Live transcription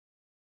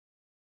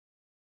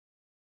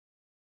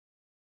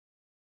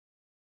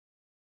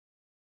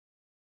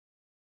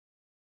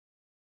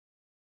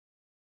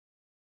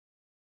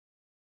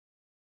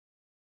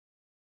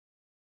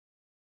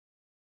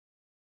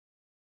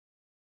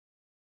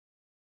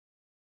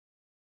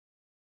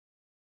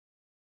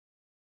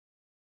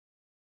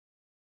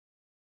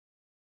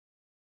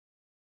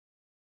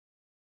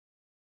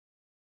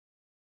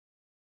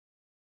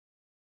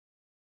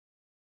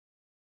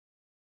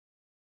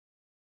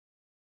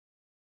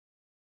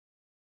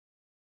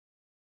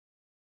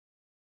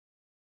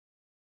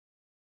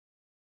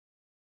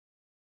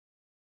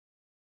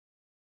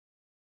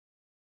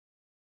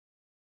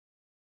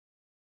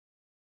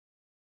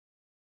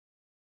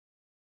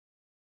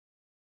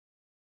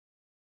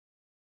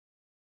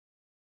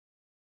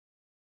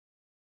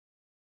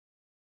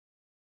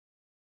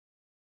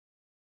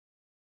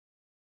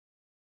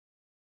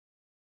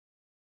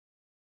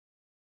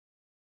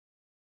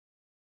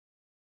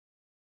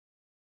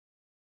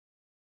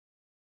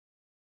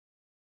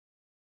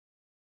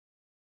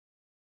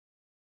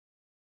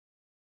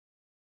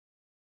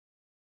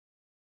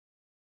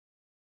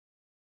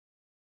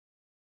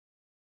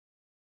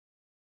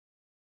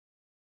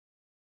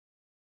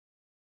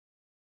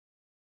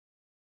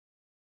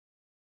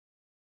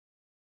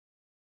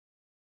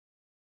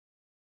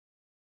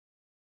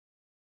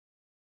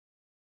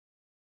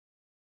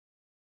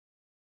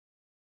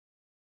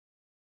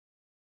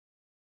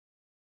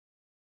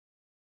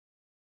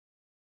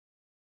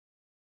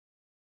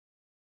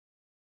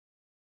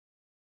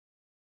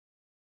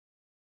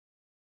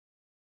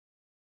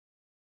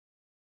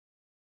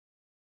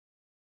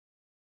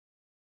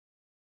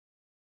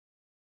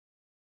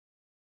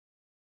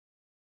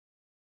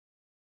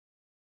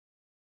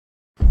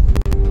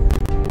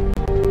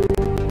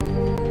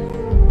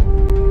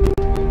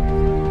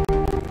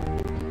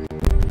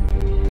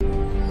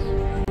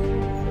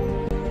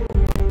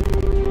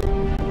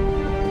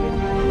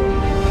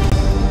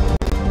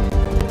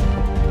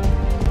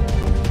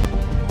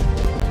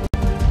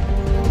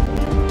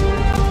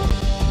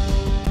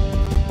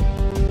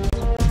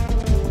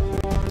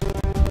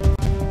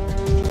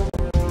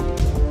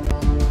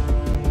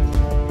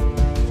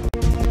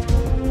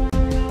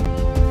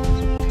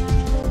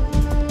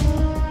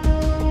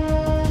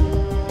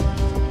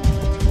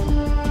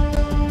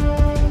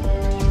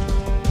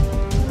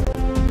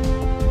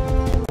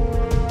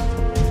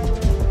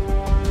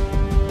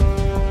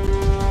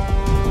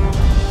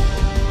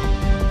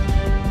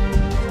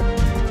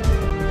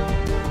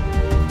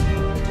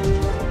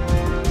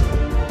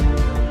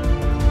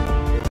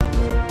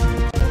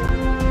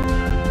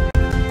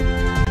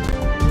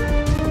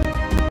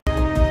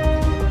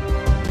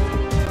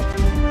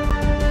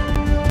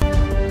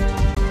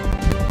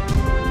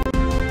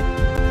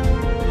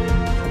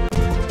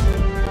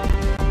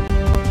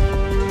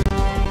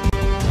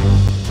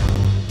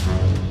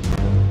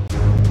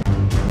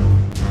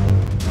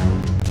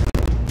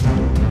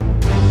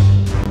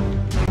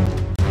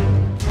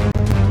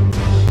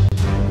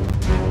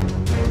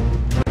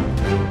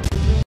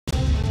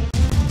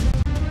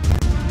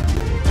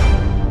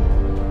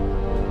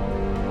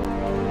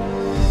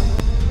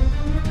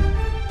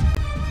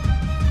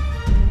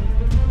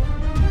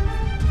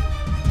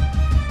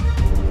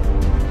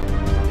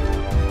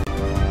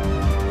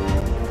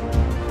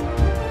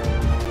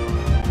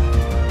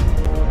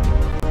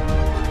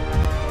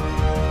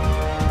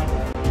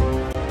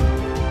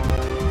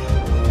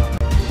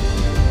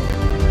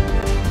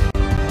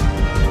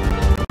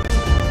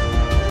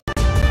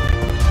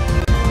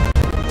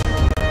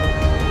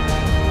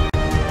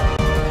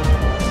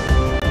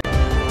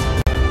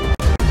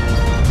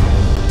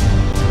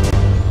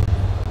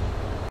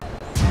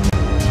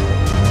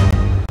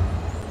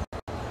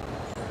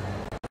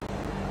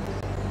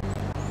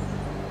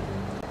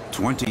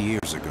20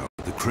 years ago,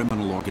 the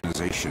criminal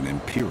organization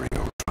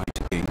Imperio tried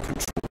to gain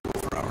control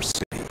over our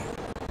city,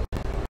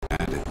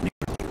 and it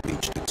nearly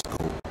reached its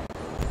goal.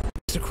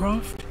 Mr.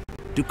 Croft,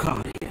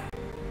 Ducat here.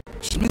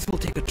 Smith will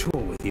take a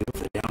tour with you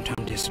of the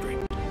downtown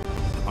district.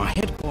 Our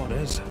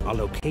headquarters are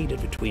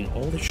located between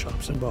all the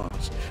shops and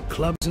bars,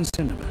 clubs and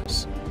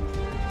cinemas.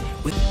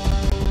 With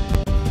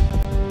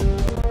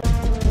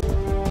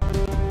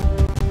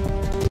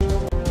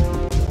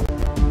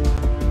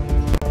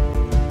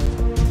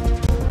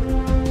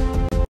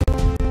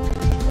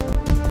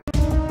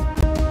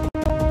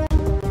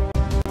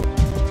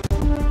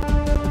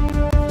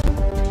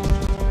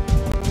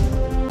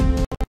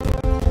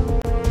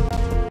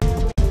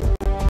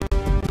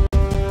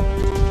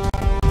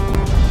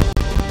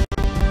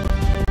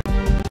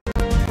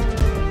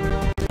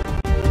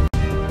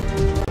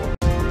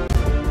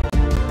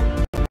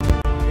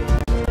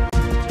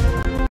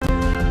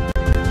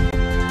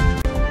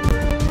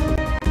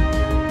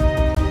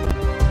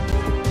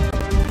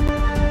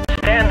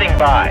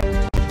by.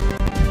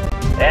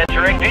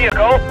 Entering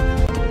vehicle.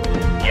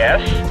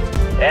 Yes.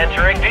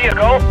 Entering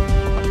vehicle.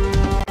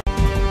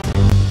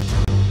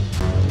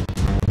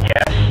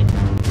 Yes.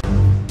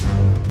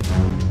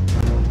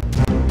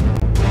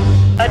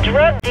 A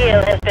drug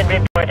deal has been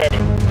reported.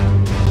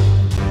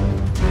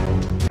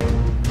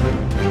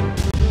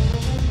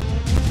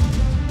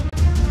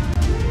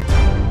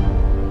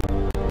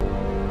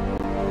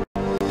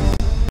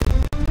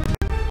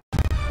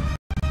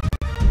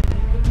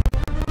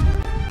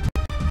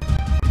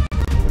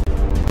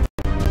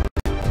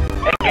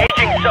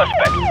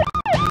 Suspect.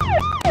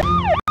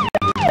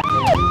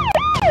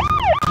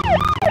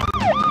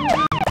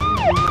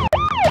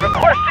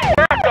 Requesting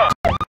backup.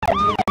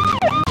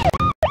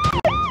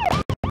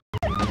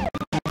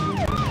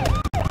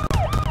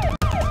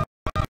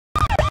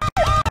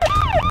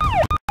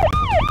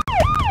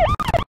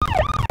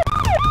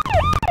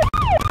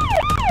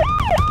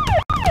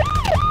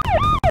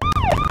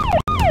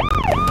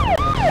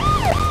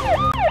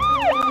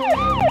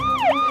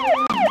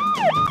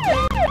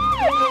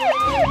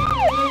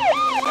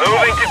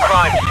 Moving to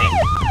crime scene.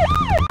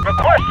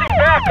 Requesting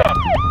backup.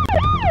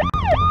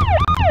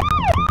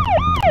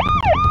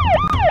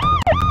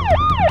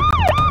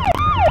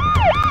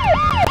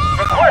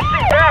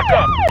 Requesting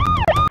backup.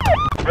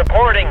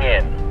 Reporting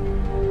in.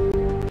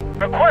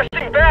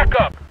 Requesting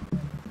backup.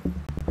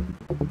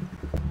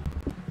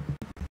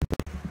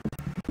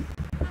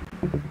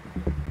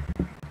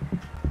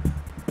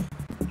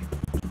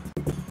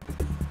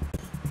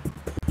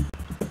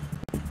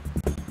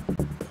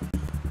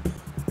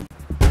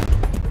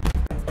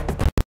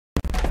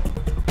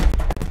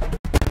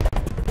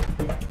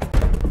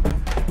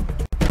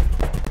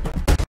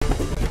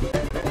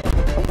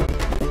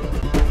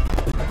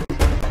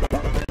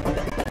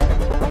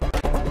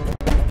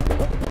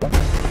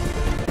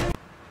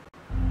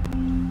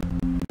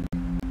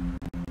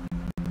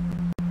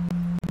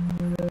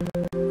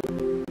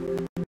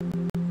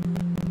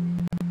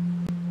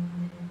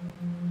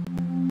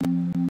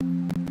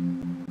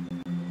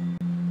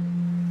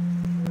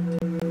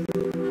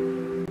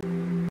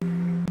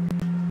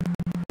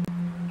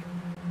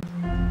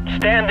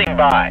 Standing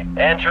by.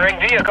 Entering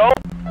vehicle.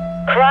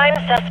 Crime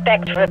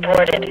suspect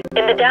reported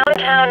in the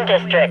downtown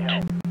district.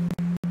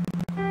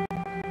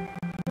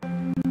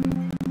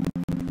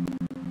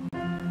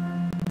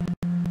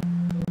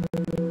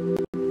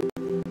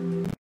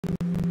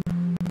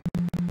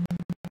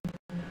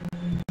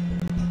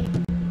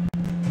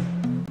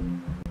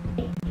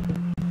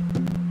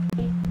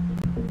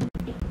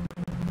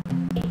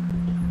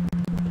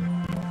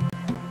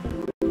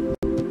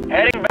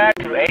 Heading back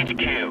to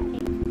HQ.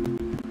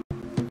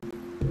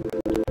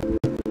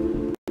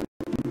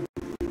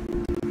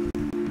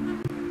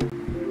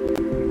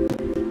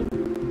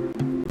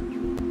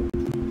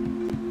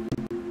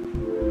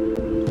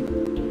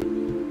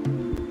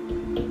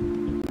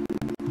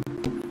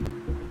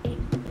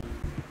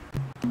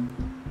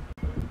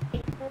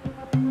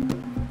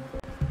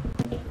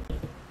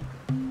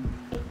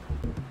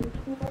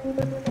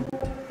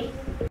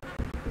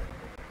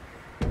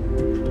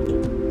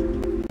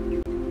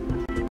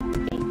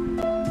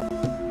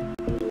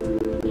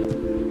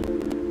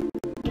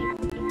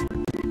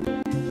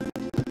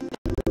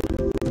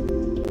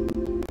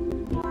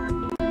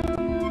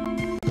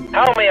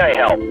 How may I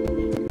help?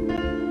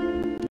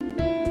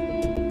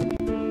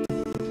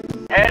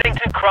 Heading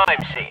to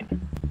crime scene.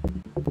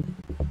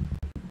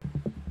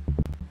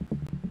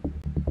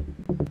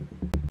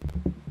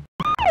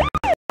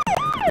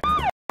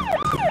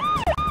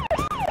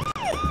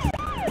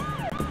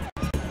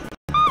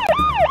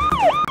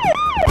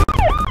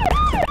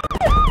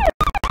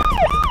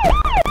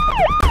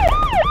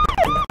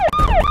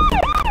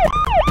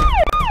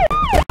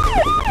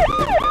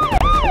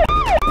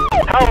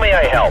 How may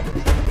I help?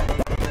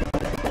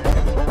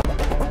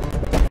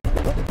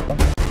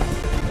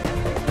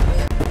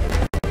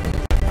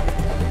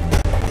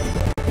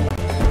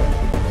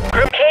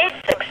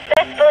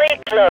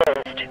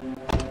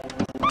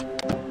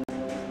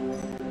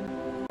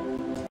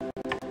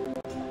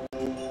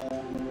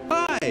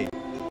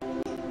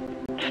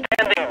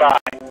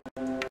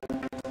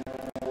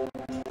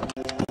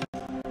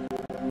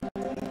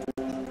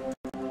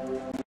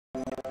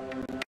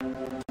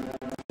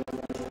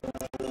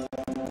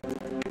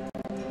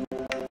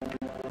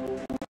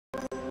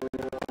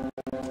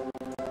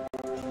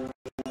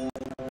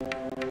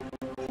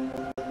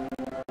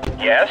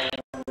 Yes?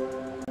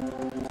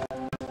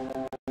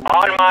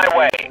 On my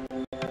way.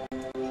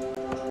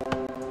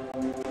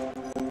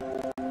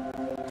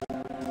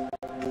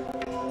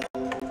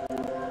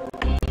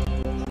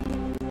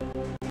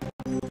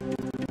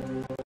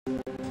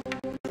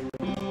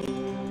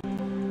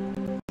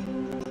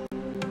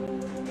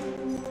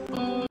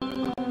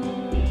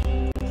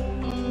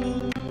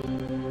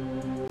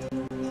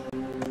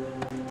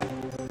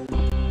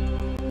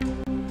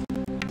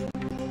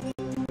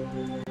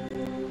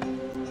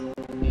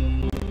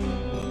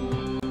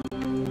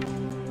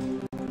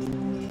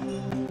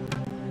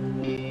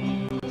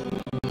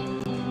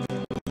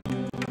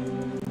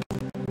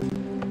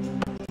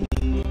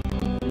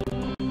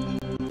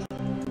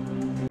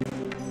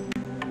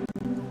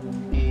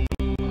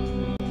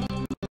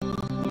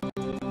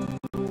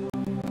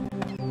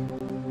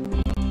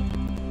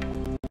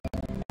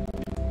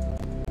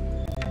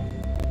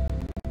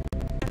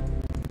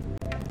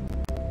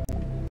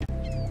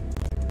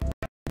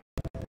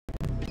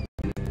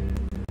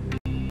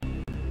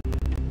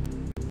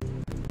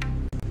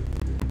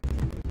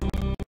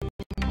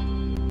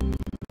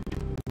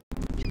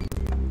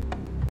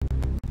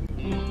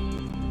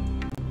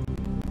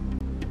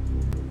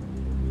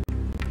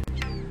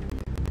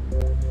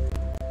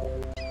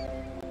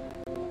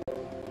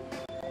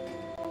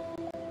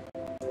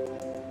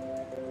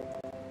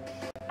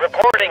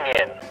 Reporting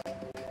in.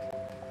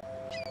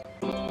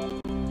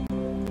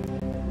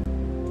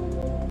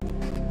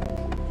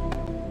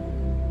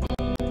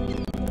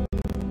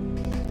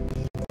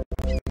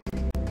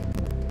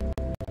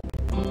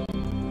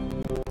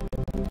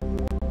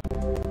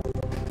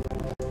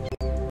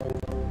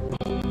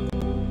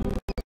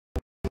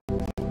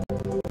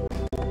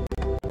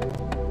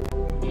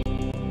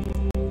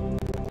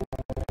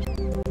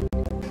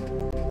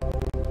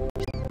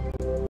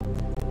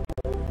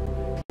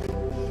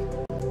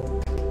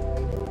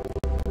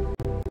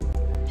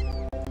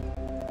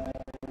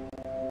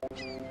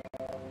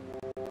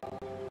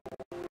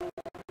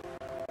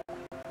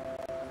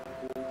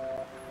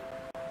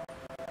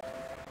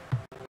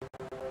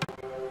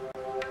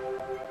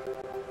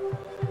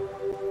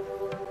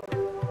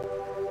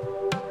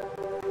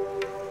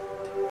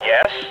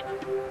 Yes?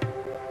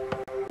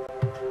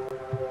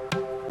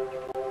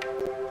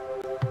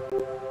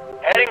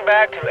 Heading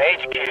back to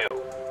HQ.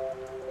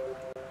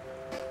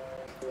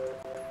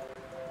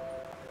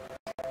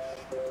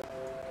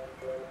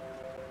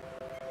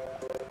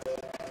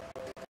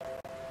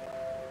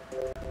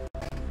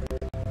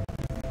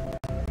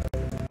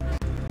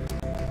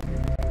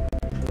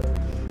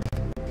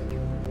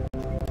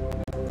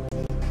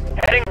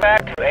 Heading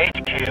back to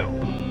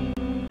HQ.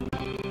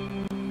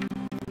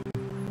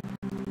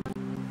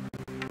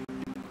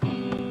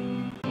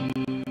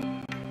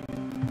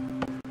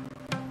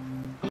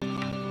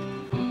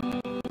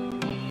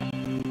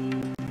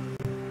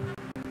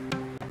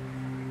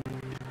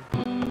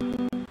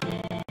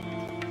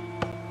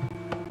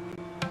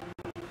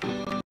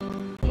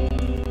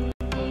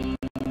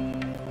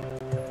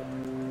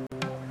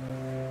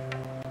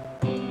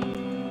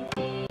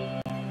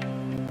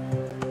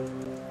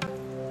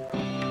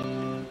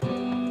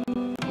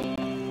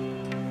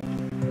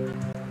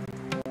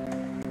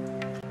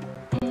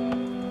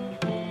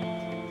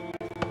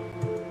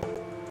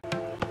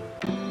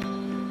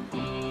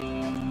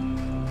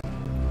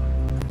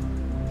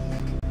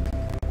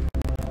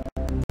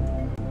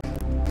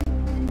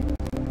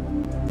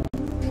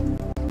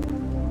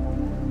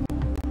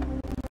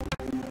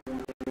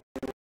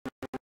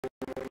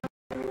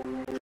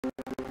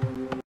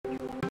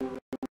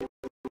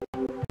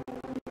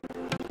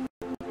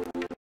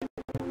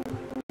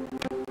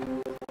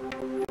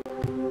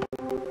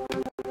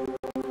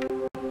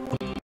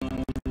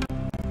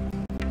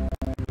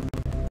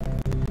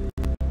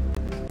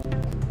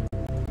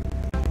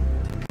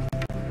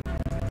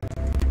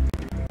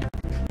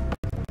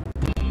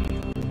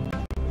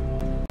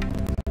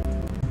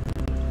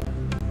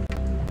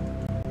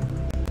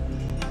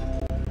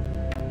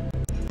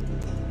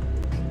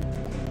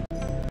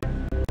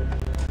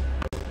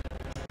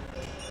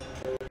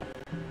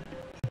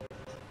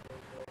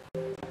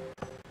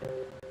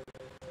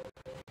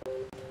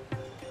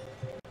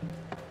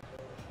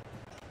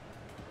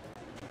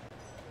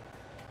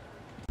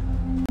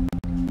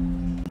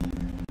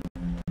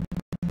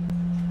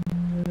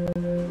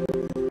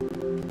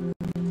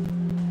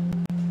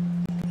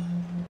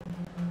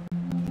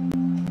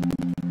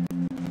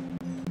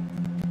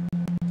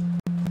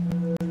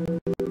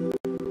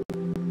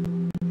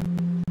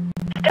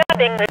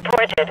 Stabbing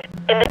reported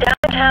in the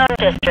downtown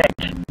district.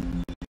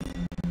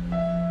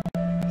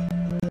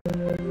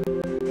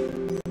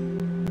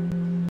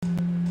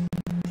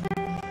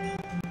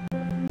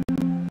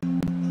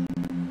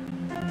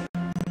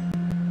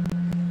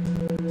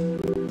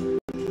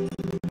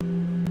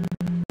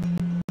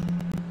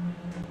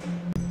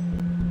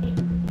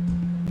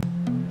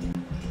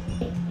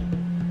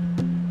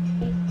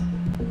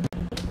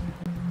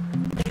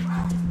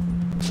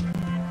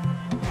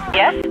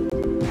 Yes?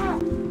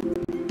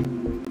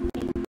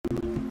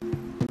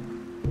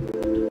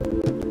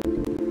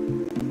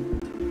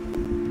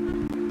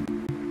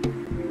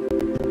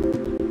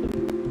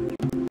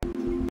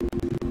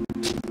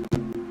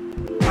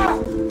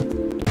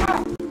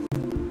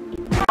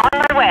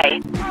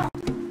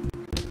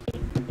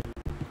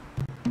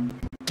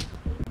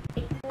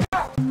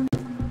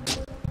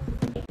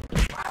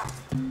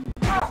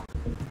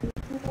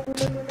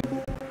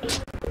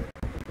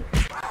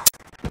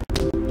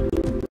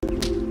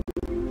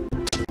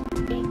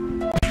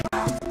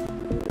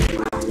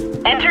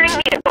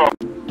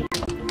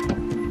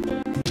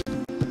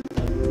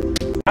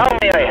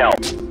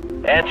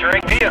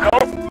 Entering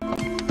vehicle.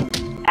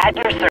 At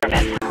your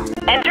service.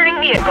 Entering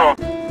vehicle.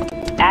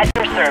 At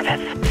your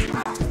service.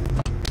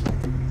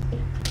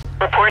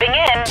 Reporting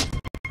in.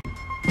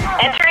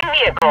 Entering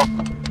vehicle.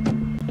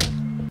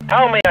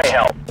 How may I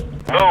help?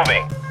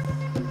 Moving.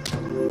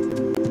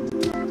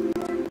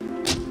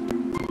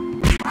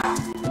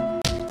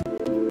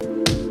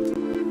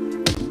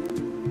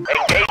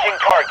 Engaging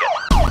target.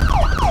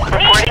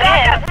 Reporting in.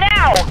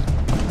 Now!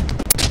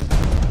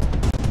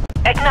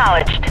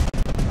 Acknowledged.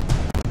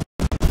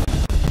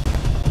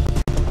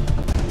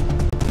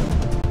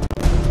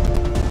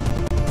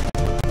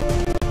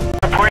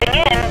 Reporting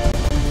in.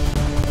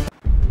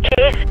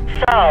 Case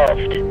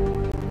solved.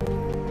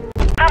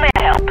 How may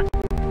I help?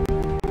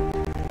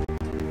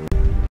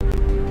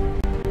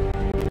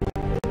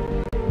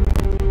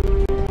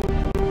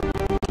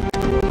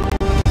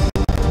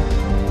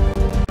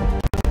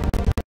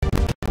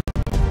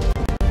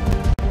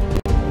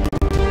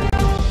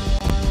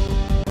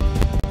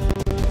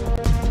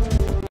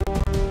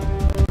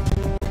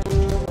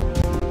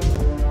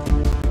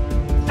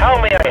 How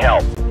may I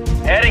help?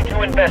 Heading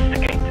to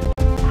investigate.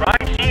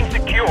 Crime scene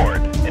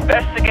secured.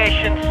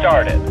 Investigation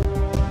started.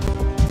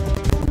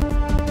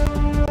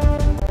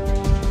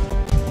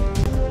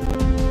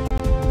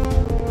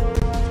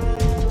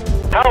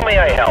 How may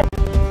I help?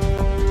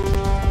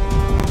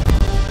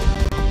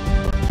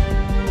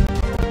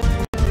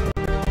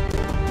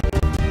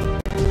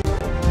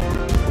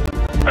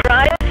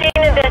 Crime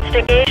scene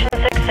investigation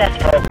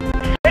successful.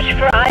 Search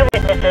for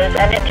eyewitnesses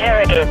and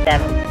interrogate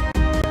them.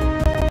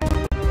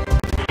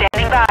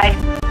 Standing by.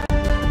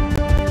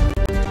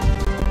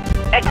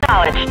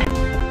 Acknowledged.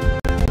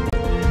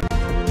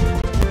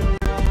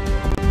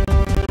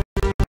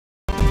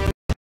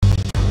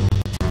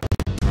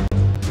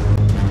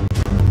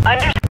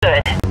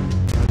 Understood.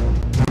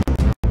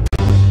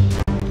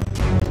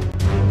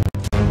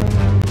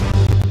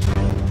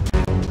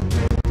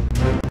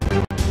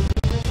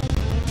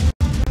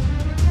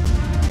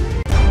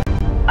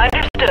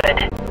 Understood.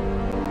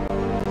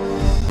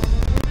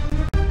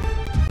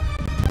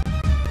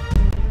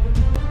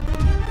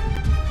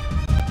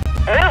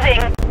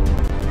 Moving.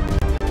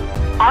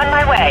 On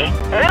my way.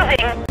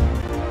 Moving.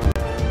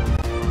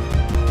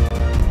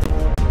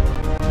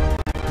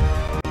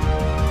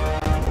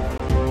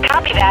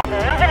 Copy that.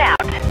 Moving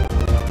out.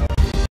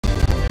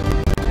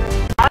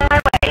 On my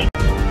way.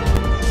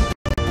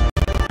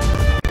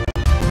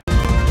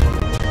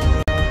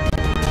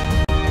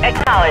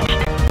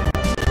 Acknowledged.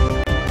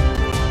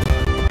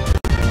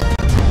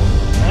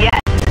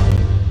 Yes.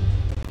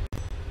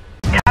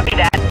 Copy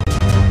that.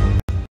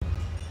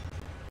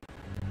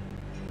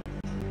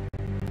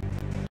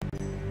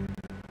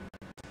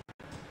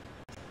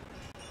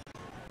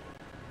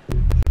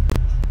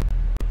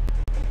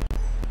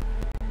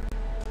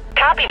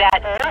 Copy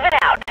that. Moving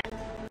out.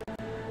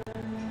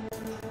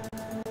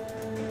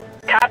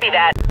 Copy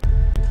that.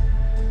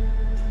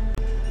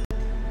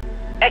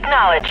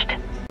 Acknowledged.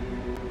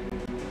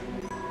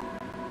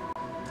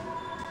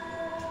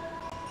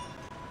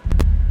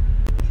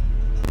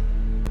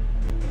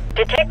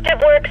 Detective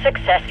work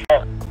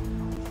successful.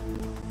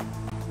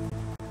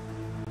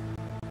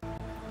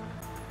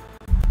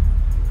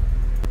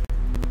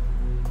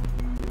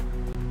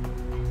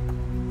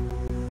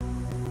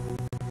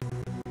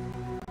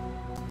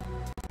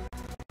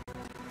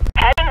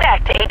 Heading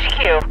back to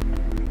HQ.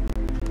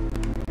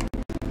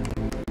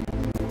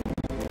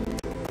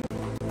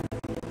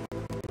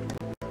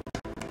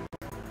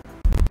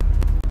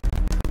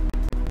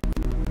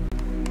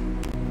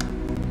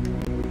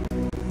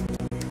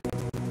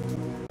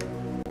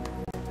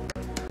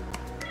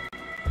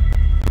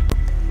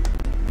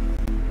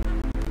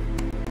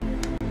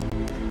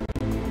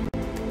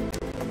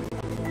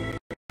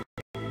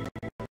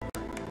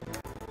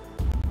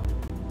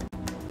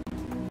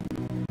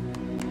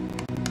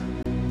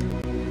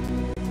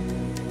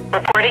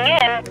 Reporting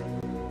in.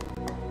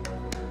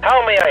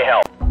 How may I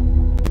help?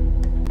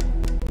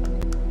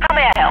 How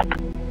may I help?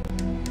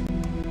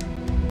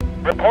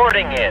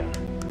 Reporting in.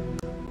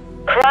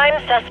 Crime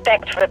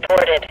suspect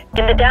reported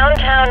in the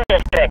downtown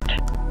district.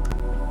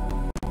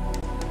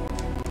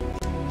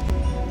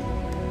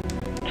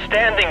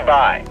 Standing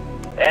by.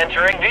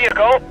 Entering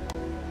vehicle.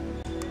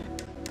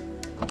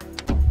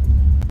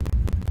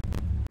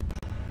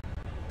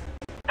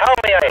 How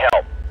may I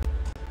help?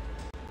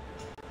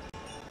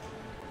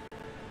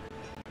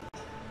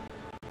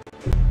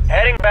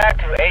 Heading back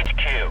to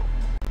HQ.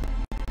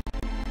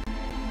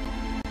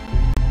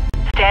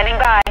 Standing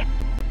by.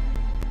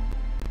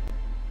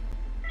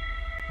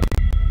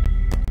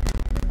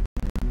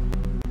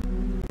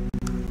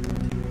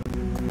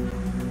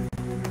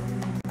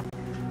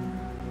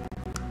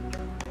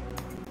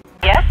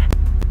 Yes?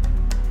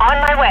 On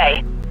my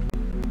way.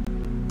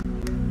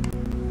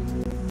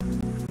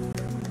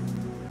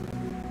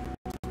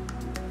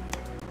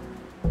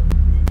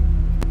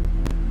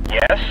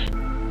 Yes.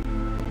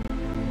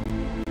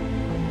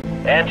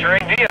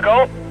 Entering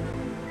vehicle.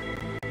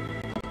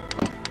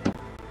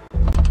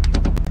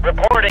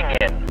 Reporting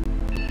in.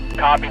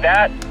 Copy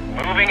that.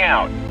 Moving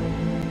out.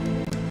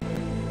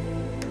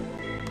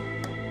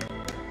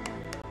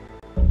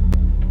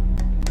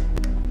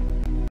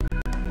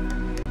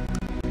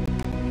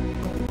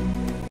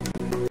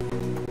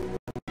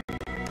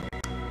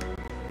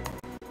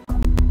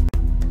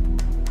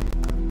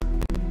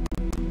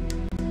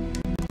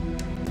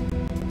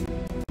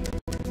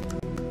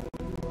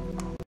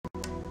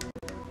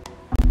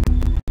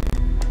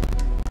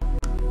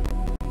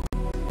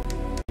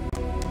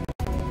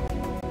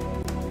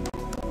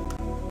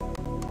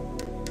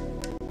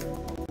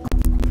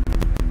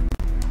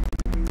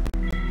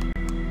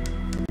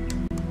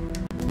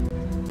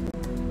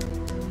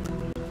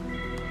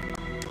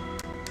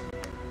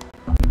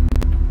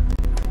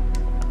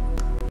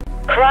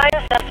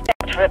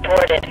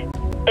 reported in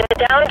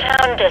the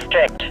downtown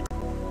district.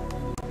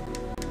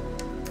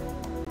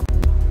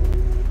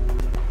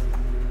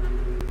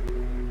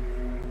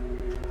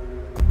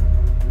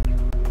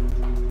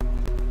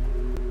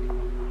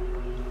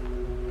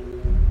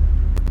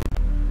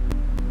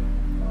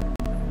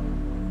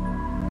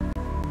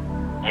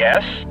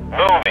 Yes,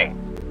 moving.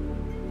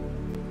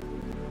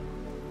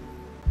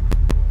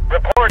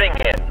 Reporting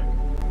in.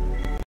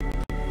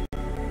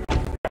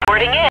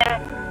 Reporting in.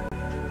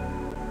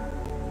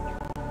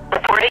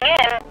 Reporting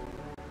in.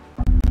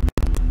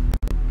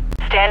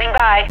 Standing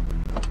by.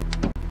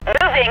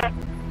 Moving.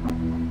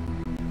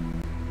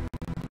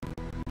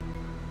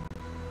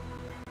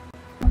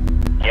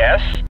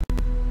 Yes.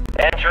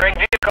 Entering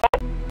vehicle.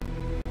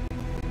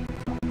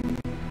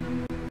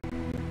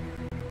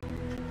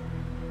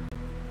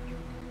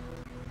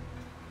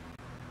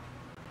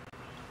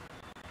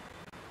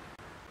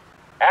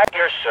 At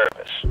your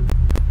service.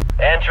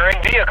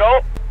 Entering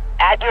vehicle.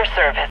 At your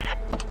service.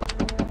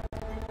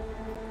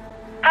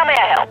 How may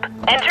I help?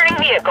 Entering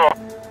vehicle.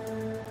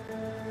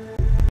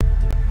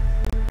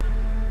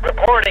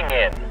 Reporting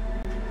in.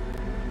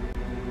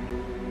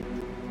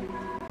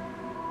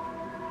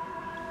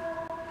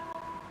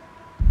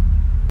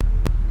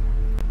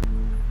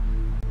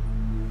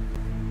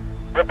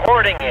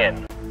 Reporting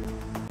in.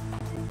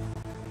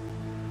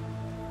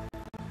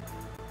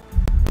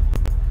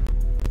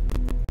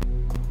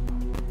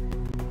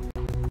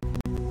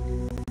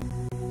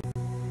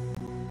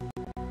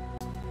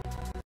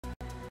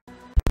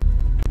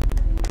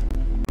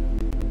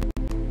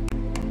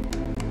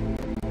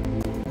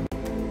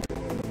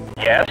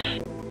 Yes.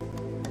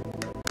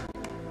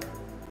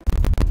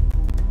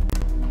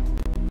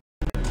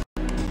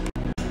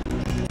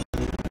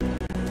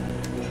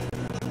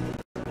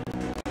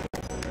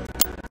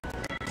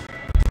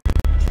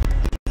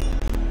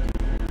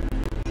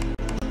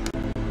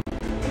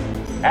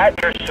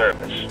 At your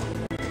service.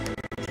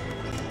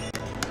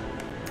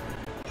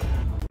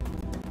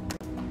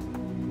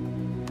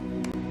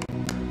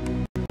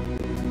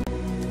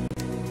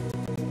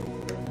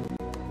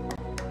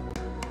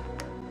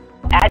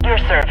 At your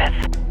service.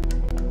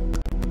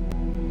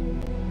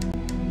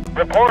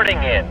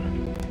 Reporting in.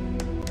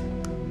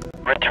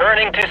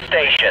 Returning to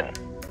station.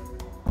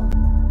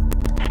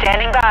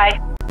 Standing by.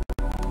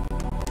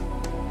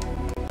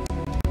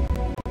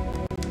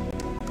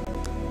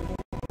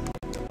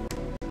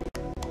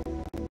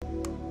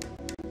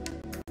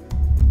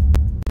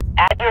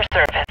 At your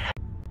service.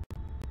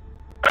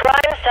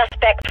 Crime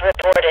suspect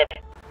reported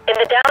in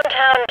the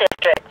downtown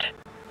district.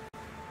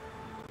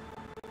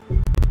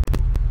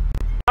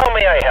 How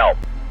may I help?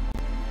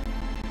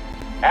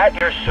 At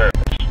your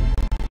service.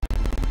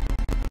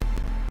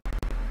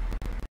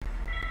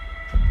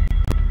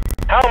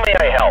 How may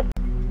I help?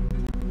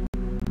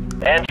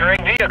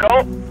 Entering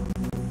vehicle.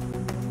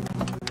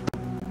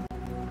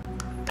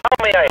 How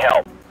may I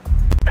help?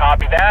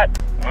 Copy that.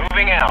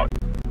 Moving out.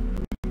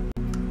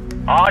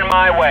 On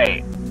my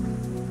way.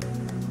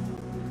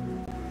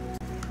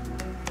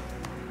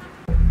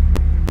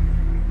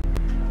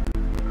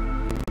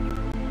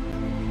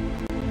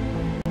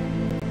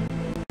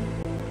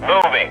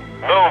 Moving.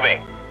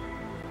 Moving.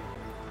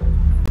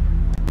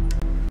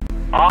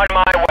 On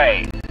my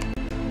way.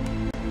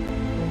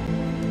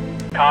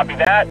 Copy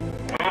that.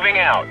 Moving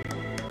out.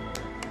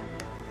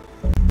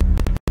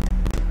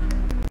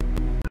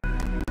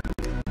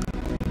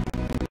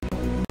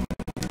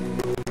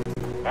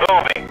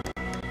 Moving.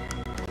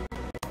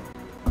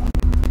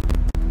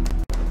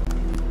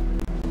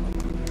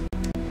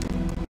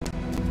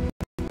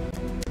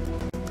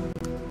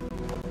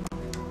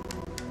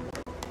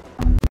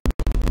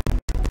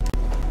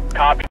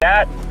 Copy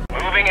that.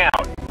 Moving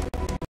out.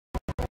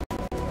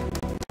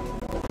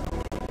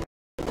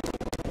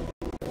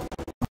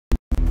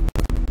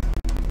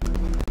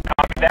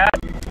 Copy that.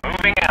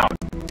 Moving out.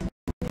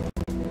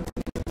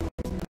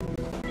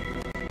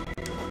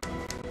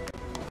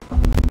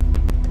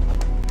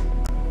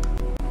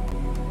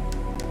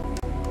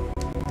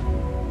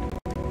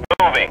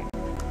 Moving.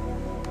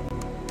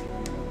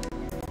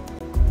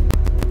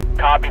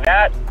 Copy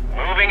that.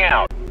 Moving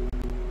out.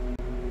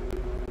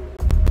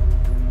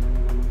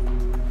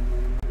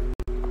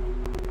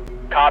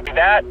 Copy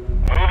that.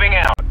 Moving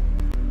out.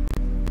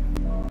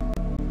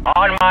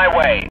 On my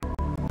way.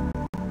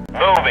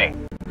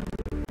 Moving.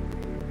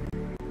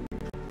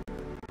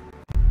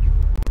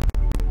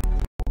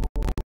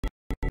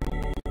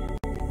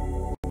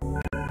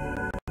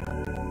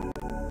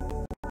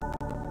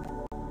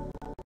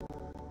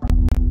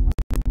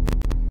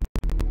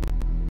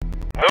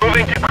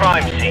 Moving to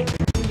crime scene.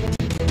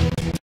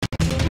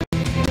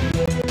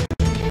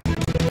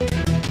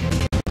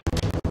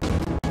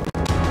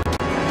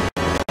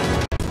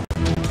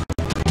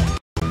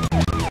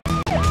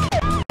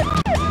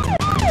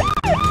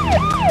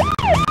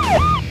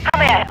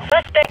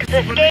 Suspects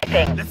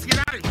escaping. Let's get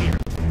out of here.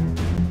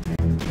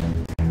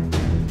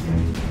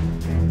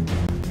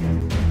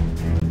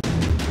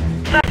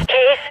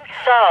 Case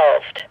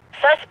solved.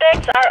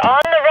 Suspects are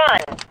on the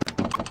run.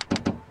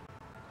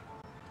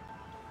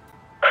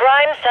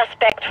 Crime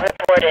suspect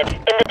reported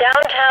in the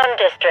downtown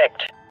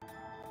district.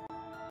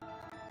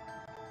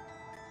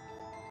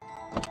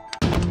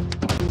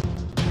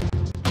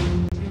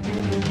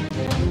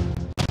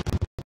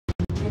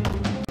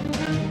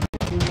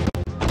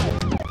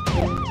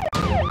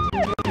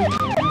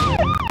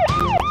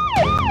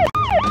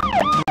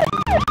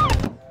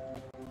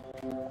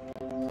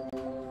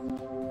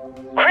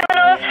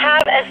 Criminals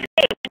have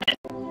escaped.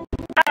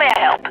 How may I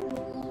help?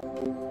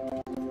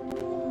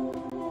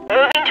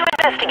 Moving to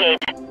investigate.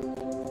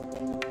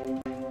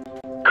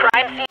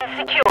 Crime scene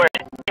secured.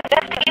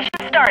 Investigation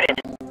started.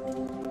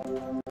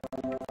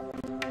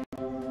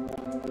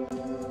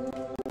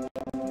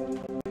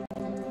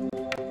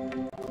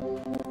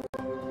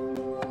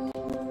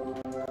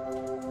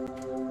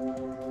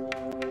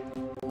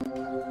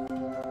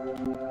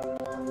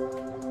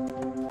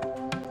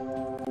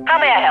 How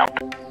may I help?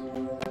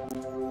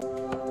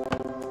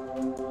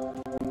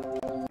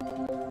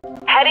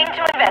 Heading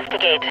to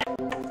investigate.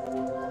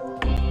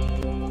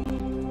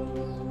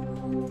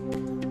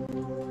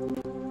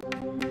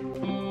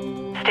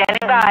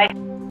 Standing by.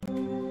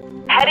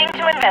 Heading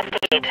to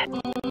investigate.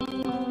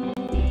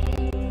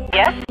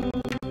 Yes?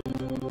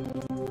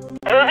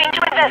 Moving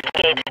to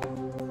investigate.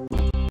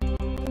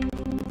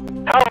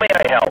 How may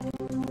I help?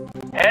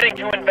 Heading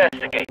to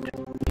investigate.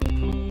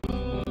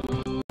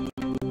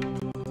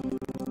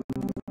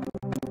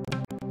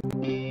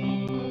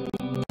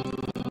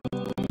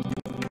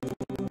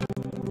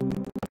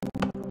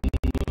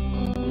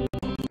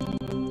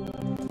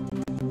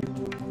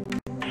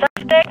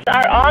 Suspects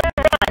are on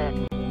the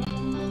run.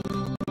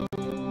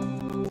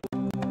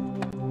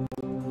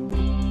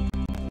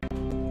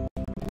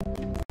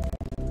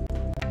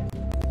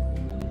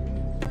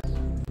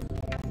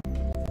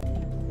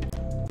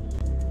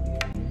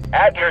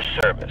 At your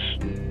service.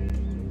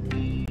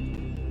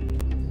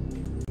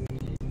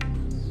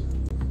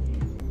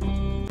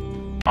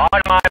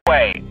 On my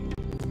way.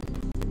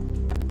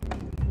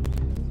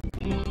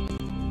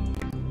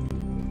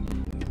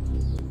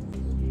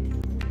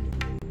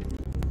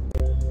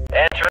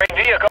 Entering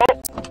vehicle.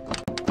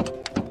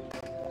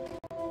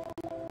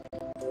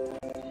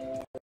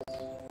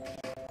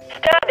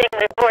 Stabbing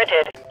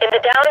reported in the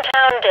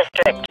downtown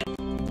district.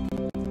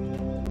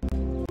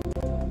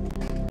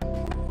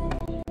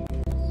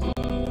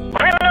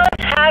 Criminals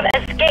have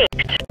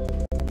escaped.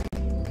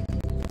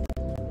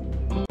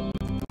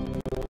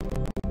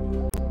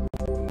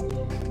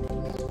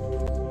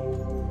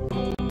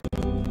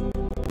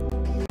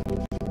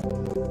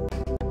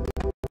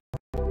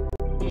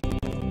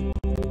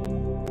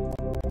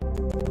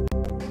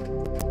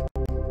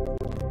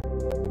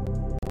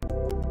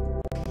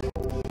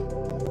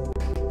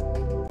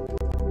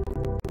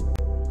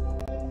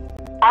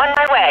 On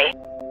my way.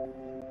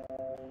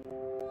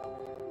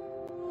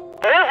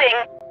 Moving.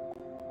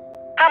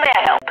 How may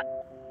I help?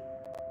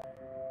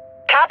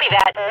 Copy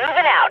that.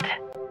 Moving out.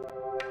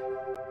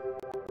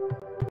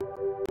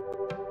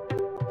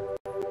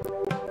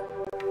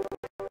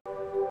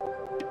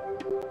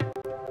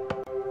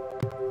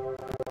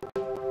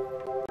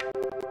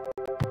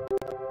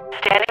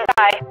 Standing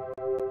by.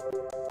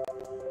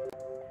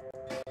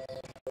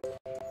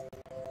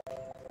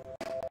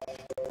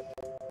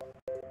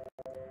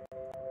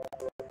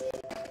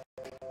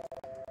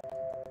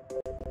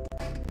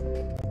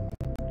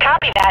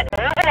 Copy that.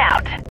 Moving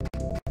out.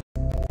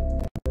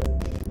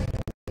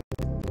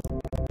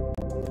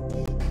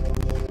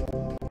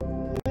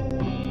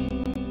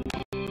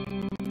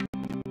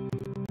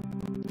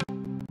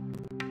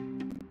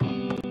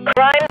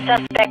 Crime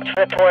suspect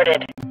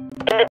reported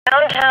in the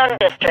downtown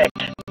district.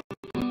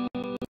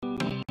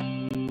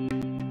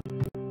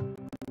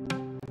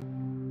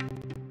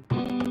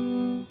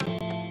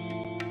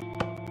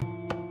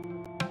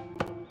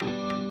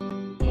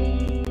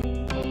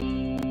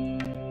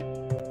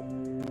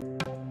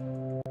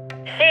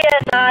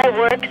 CSI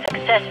work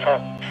successful.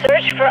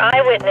 Search for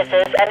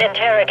eyewitnesses and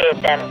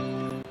interrogate them.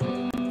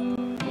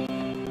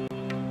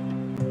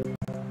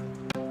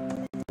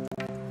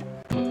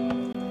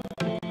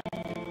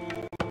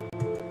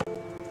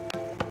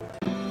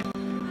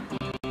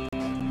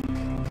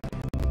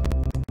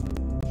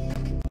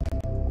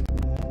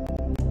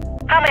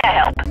 How may I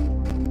help?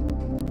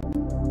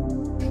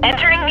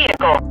 Entering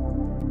vehicle.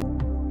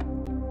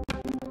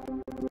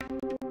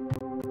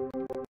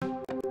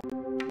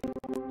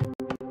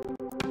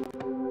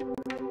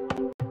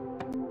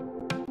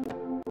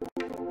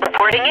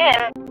 Reporting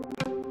in.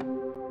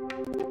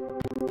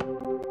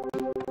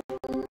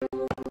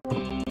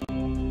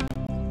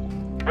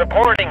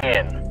 Reporting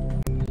in.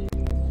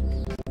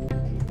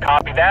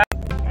 Copy that.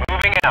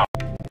 Moving out.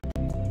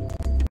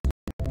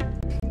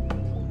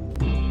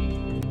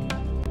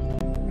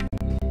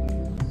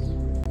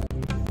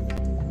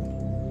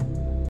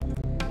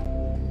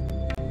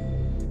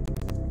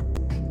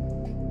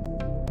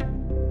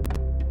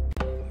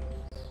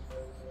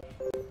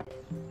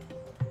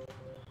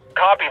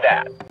 Copy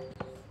that.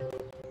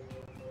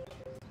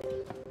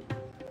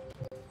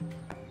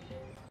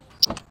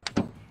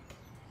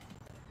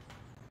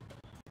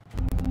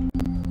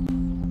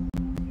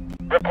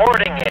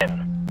 Reporting in.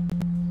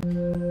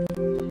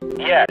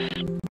 Yes.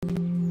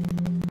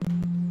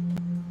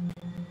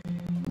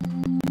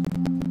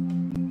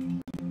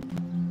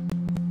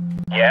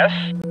 Yes?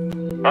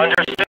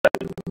 Understood.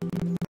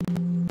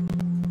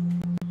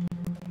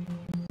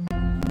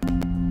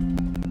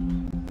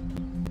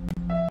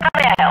 How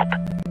may I help?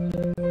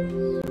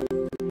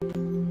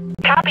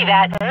 Copy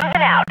that.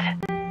 Moving out.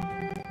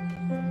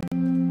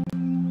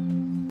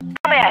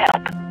 How may I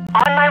help?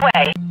 On my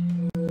way.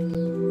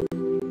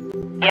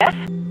 Yes?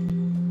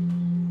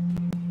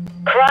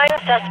 Crime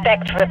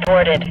suspect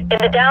reported in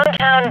the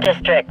downtown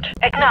district.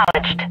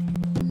 Acknowledged.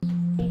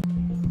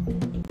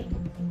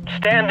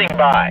 Standing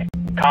by.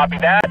 Copy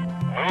that.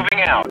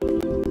 Moving out.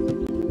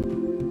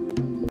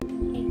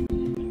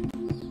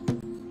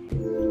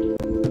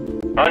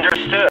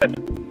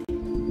 Understood.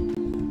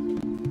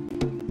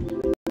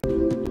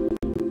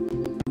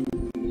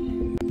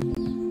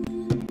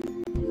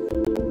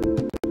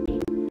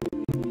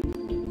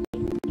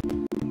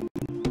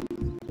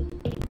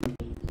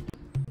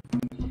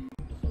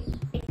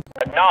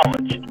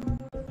 Acknowledged.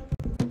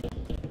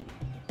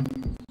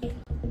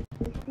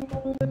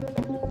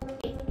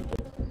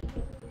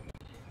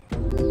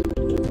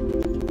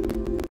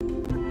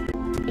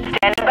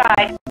 Standing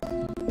by.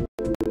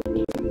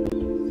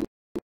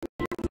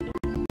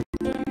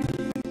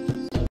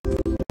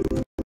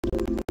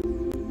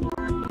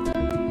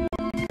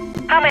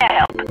 How may I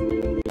help?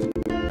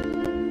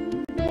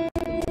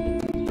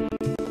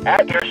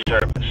 At your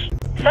service.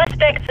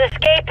 Suspects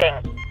escaping.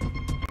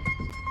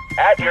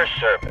 At your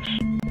service.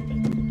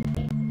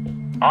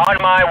 On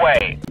my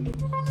way.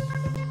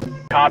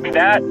 Copy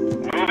that.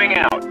 Moving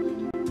out.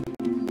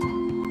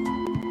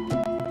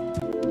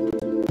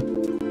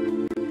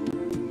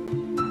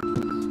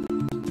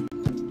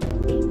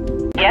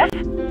 Yes?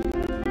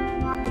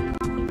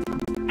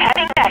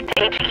 Heading back to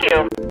HQ.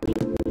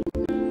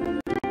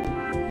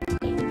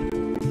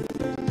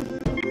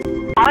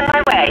 On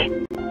my way.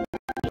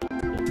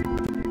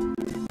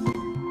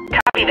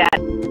 Copy that.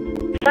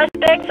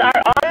 Suspects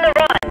are on the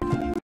run.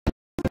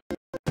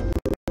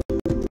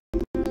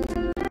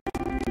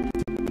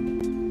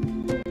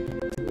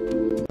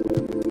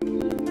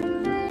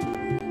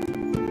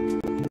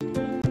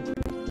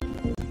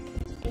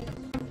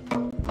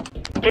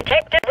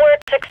 Detective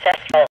work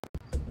successful.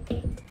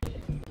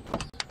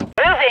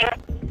 Moving.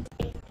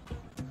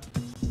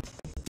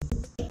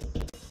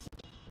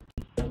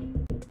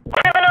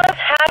 Criminals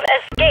have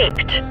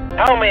escaped.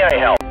 How may I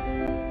help?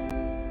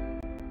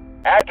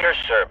 At your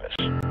service.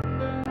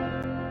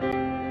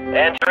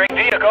 Entering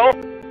vehicle.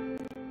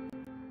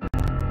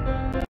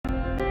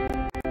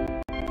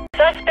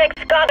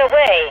 Suspects got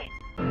away.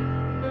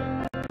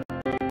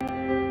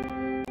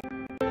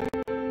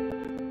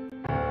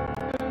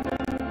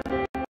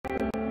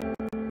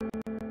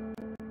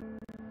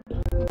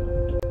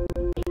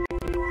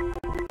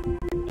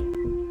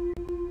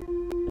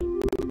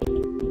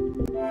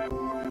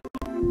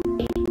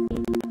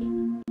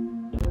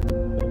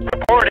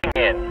 Reporting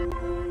in.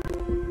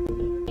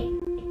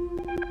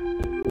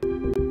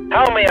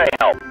 How may I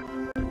help?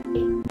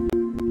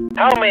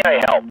 How may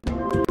I help?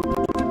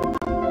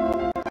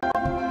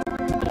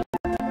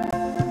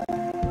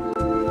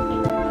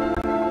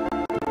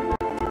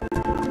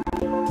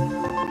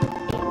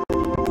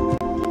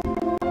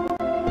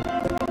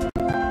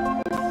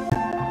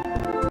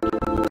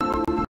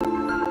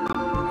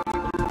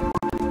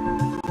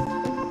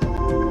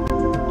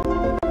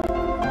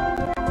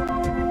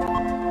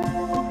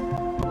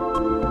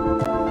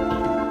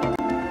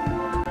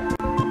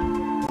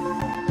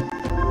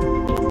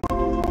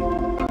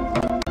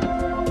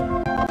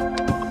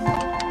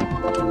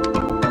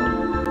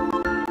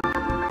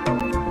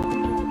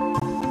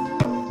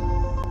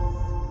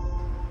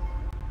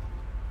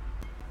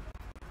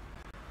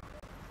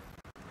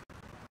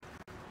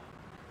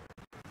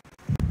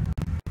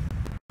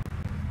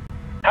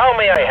 How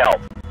may I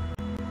help?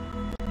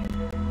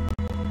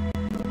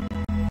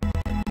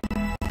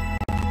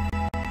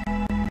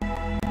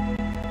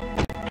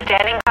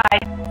 Standing by.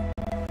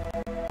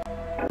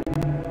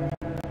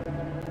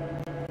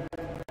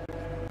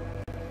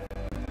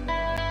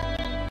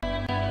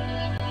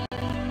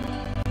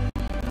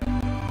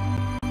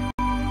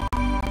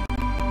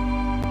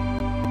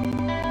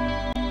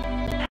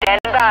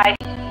 Standing by.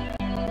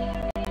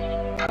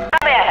 How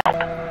may I help?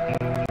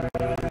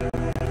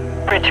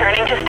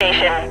 Returning to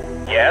station.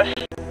 Yes?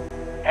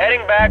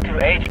 Heading back to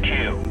HQ.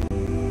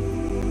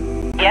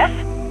 Yes?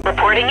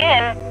 Reporting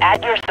in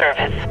at your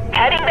service.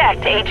 Heading back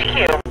to HQ.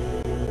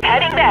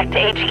 Heading back to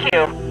HQ.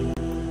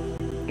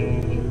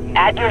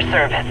 At your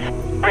service.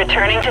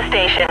 Returning to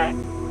station.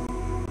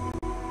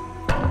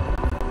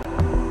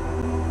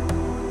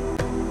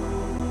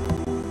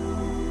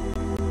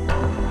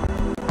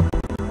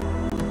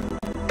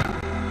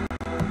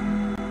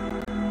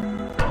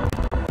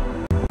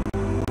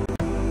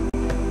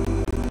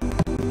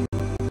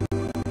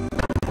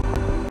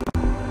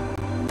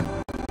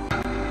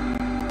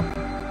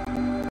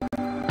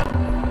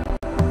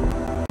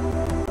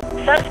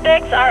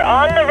 Suspects are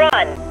on the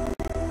run.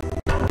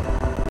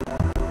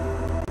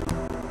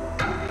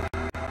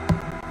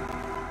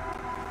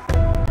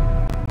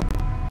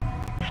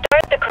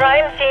 Start the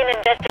crime scene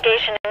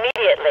investigation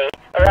immediately,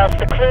 or else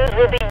the clues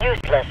will be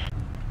useless.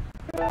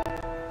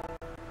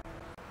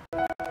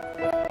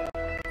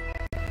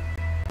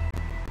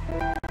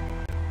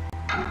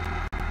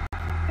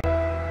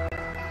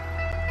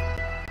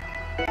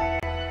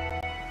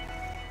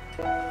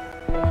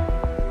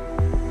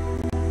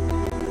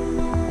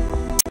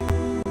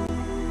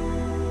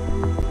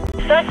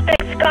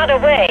 Suspects got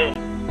away.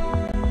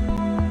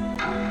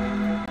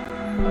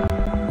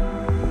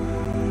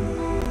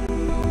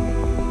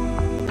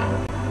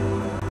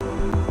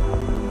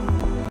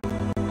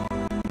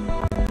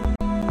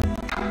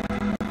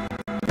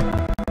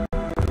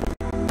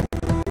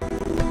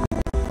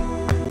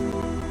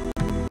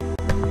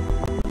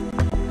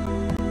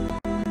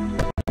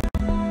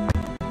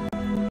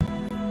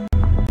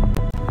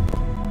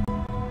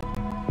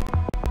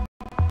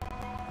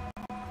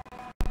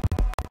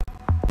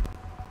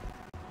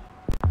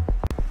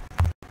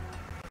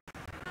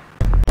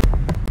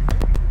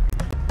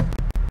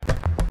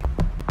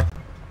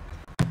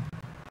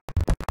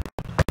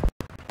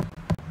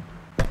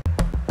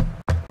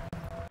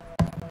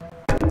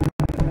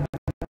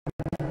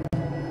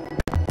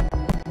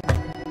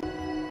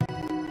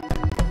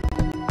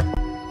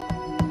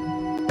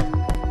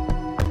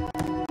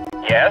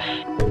 Yes?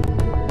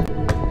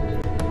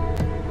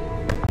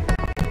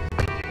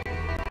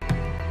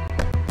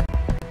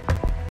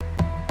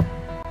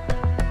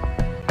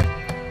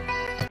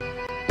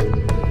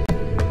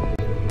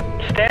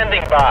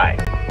 Standing by.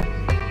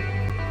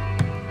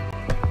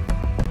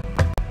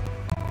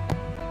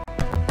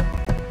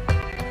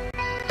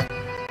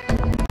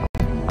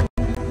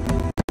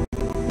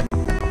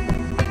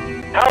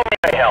 How may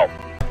I help?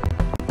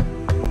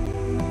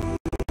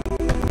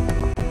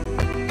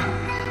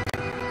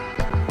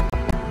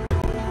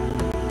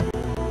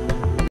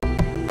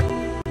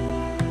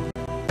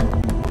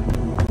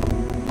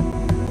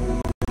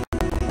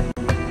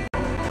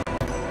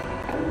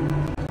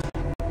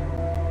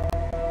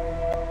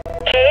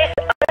 Case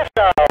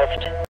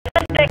unsolved.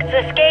 Suspects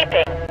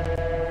escaping.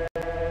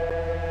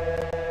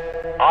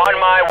 On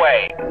my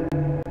way.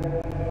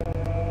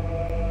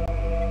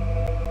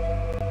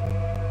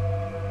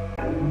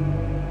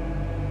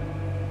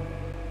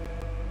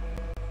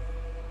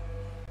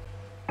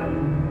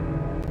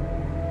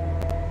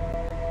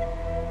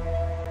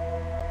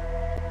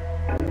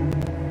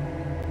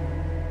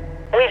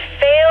 We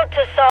failed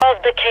to solve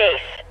the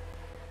case.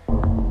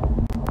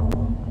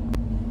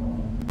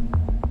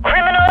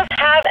 Criminals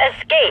have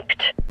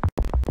escaped.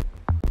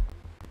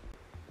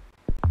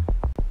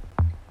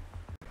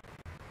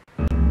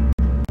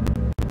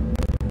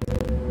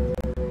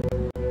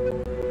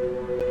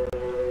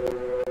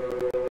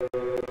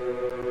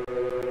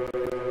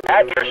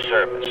 At your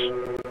service.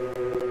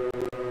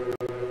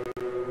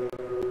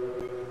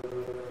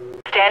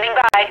 Standing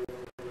by.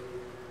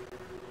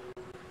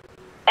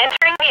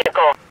 Entering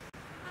vehicle.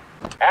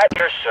 At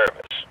your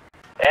service.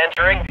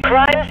 Entering.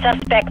 Crime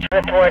suspect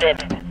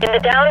reported in the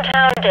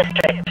downtown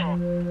district.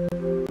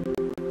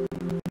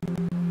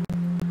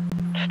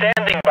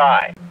 Standing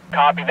by.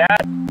 Copy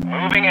that.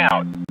 Moving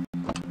out.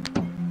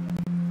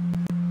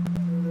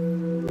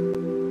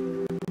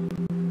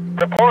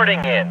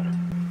 Reporting in.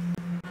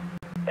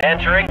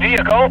 Entering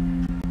vehicle.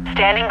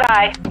 Standing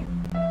by.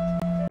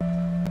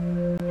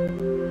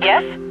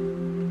 Yes?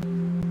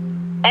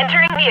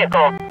 Entering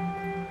vehicle.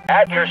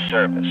 At your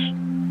service.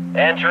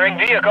 Entering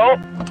vehicle.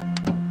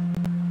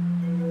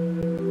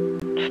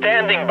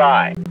 Standing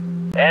by.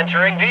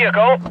 Entering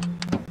vehicle.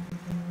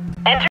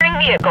 Entering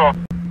vehicle.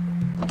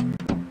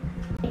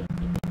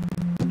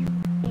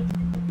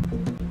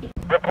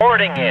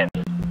 Reporting in.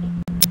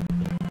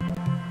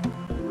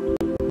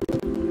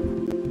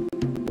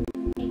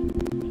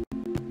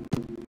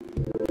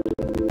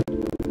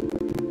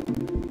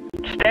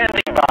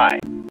 Standing by.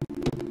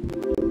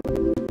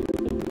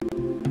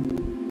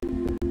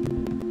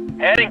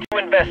 Heading to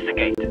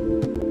investigate.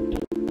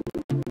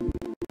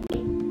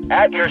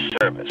 At your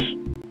service.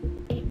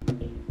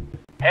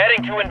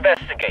 Heading to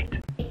investigate.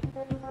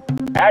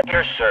 At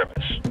your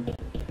service.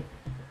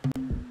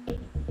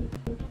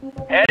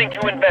 Heading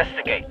to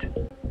investigate.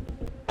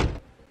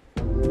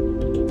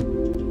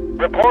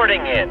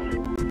 Reporting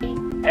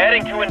in.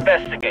 Heading to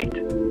investigate.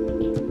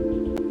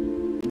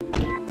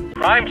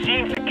 Crime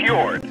scene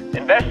secured.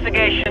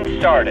 Investigation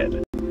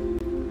started.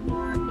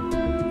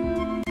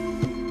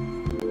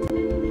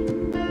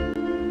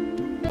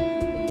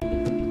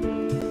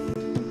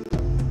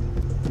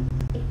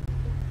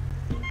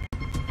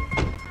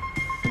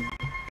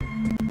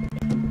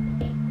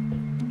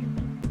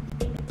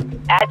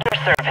 At your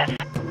service.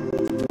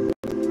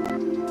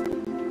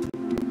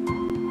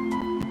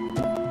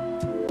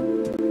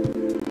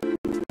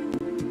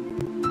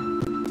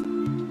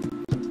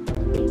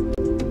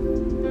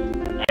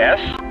 Yes?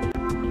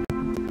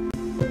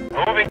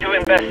 Moving to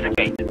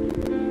investigate.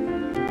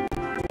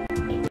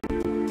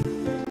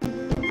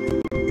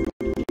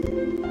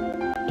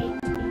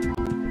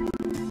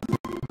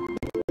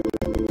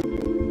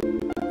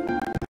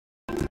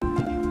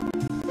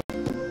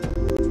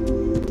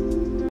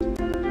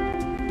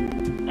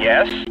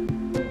 Yes?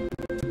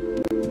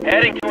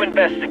 Heading to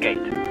investigate.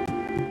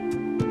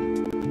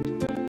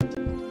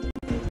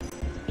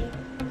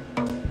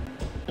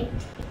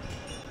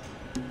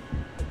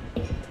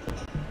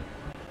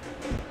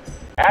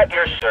 At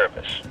your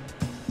service.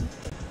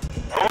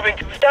 Moving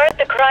to... Start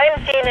the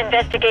crime scene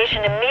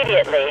investigation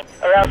immediately,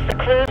 or else the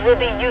clues will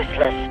be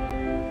useless.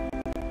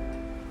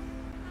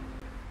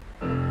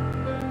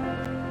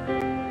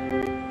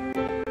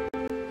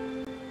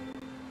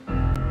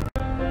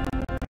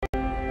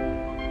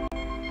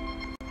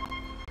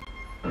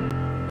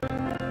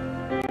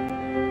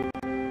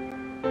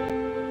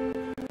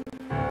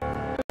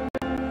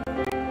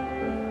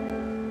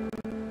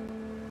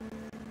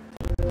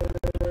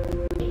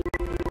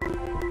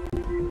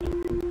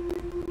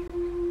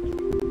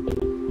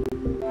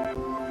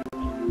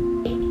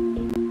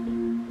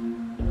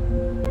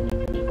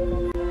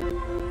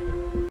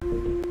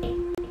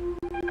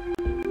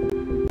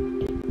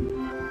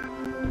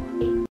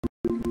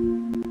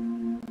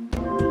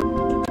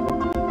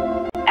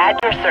 At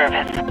your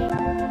service.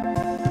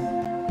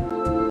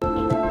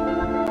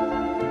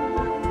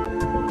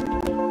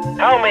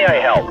 How may I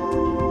help?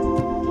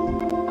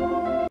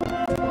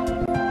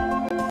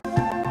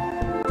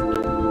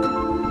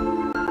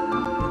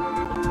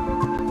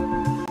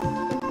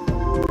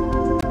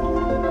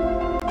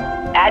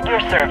 At your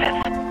service.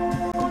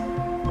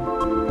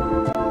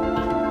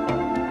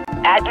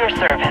 At your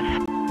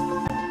service.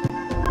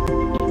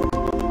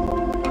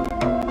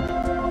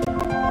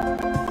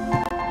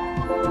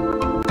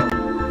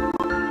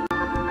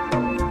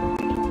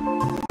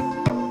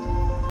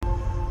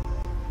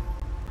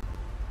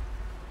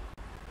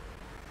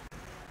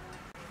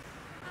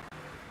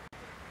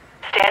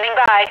 Standing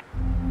by.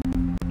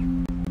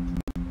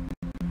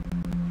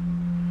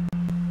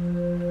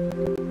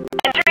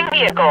 Entering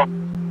vehicle.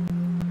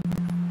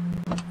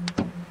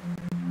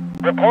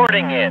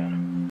 Reporting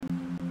in.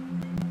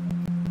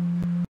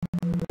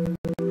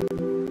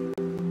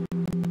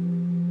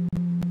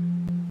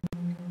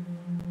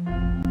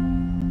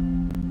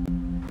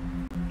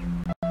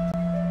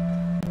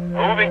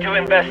 Moving to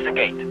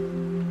investigate.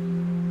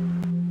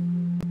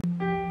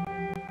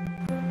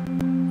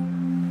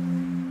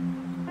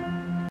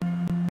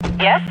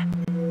 Yes?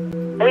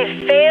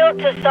 We failed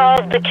to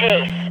solve the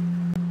case.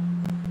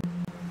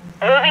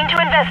 Moving to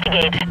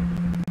investigate.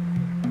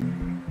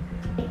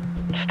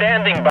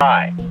 Standing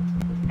by.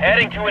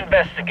 Heading to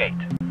investigate.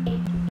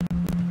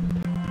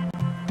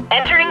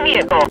 Entering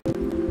vehicle.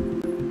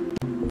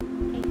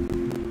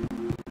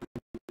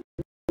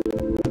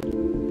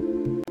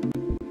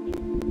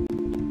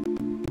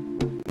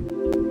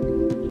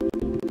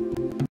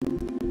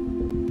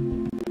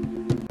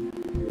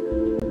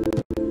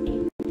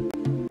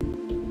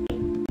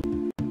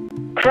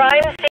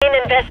 Crime scene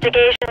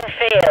investigation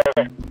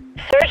failed.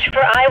 Search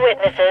for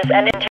eyewitnesses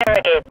and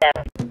interrogate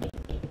them.